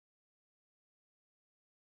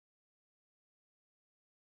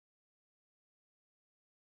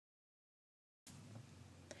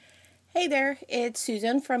Hey there, it's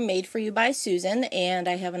Susan from Made For You by Susan, and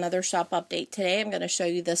I have another shop update today. I'm going to show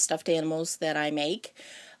you the stuffed animals that I make.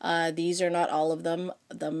 These are not all of them.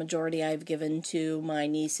 The majority I've given to my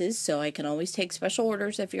nieces, so I can always take special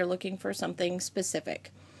orders if you're looking for something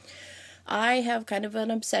specific. I have kind of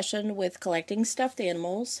an obsession with collecting stuffed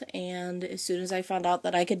animals, and as soon as I found out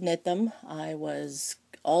that I could knit them, I was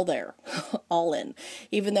all there, all in.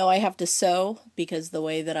 Even though I have to sew, because the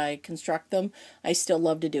way that I construct them, I still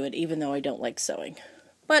love to do it, even though I don't like sewing.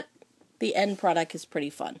 But the end product is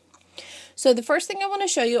pretty fun. So the first thing I want to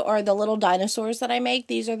show you are the little dinosaurs that I make.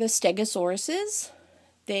 These are the Stegosauruses.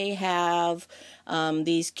 They have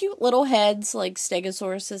these cute little heads like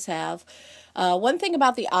Stegosauruses have. One thing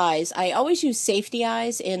about the eyes, I always use safety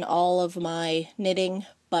eyes in all of my knitting,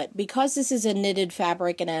 but because this is a knitted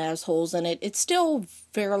fabric and it has holes in it, it's still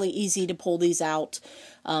fairly easy to pull these out,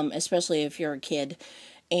 especially if you're a kid.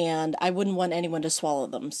 And I wouldn't want anyone to swallow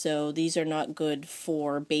them, so these are not good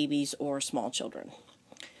for babies or small children.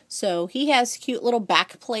 So he has cute little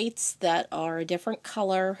back plates that are a different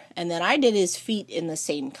color, and then I did his feet in the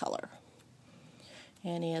same color.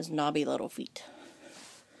 And he has knobby little feet.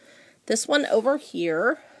 This one over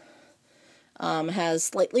here has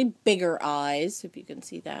slightly bigger eyes, if you can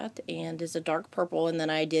see that, and is a dark purple, and then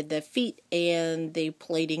I did the feet and the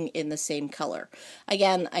plating in the same color.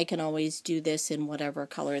 Again, I can always do this in whatever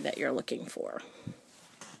color that you're looking for.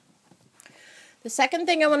 The second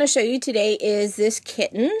thing I want to show you today is this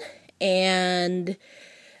kitten, and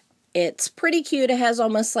it's pretty cute. It has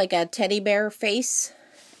almost like a teddy bear face,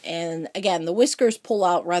 and again, the whiskers pull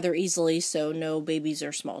out rather easily, so no babies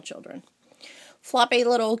or small children. Floppy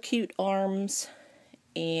little cute arms,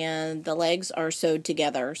 and the legs are sewed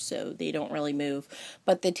together, so they don't really move,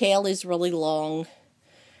 but the tail is really long,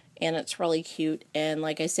 and it's really cute. And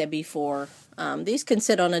like I said before, these can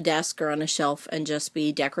sit on a desk or on a shelf and just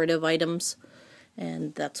be decorative items.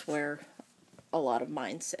 And that's where a lot of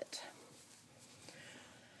mine sit.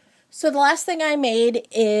 So the last thing I made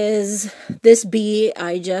is this bee.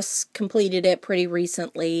 I just completed it pretty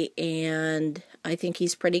recently, and I think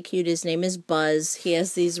he's pretty cute. His name is Buzz. He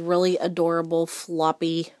has these really adorable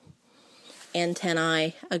floppy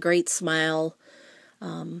antennae, a great smile,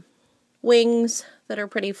 wings that are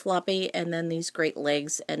pretty floppy, and then these great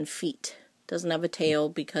legs and feet. Doesn't have a tail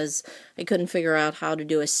because I couldn't figure out how to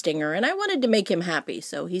do a stinger, and I wanted to make him happy,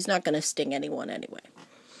 so he's not going to sting anyone anyway.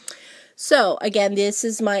 So again, this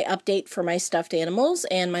is my update for my stuffed animals,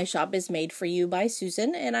 and my shop is Made For You by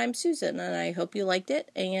Susan, and I'm Susan, and I hope you liked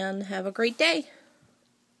it, and have a great day.